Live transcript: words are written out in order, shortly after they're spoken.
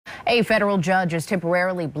A federal judge is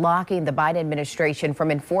temporarily blocking the Biden administration from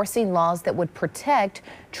enforcing laws that would protect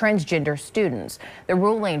transgender students. The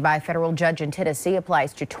ruling by a federal judge in Tennessee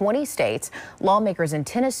applies to 20 states. Lawmakers in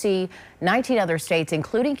Tennessee, 19 other states,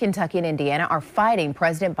 including Kentucky and Indiana, are fighting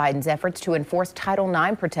President Biden's efforts to enforce Title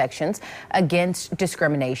IX protections against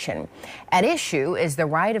discrimination. At issue is the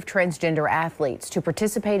right of transgender athletes to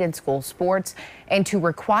participate in school sports and to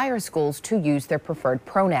require schools to use their preferred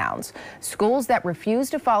pronouns. Schools that refuse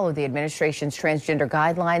to follow the administration's transgender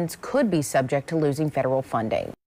guidelines could be subject to losing federal funding.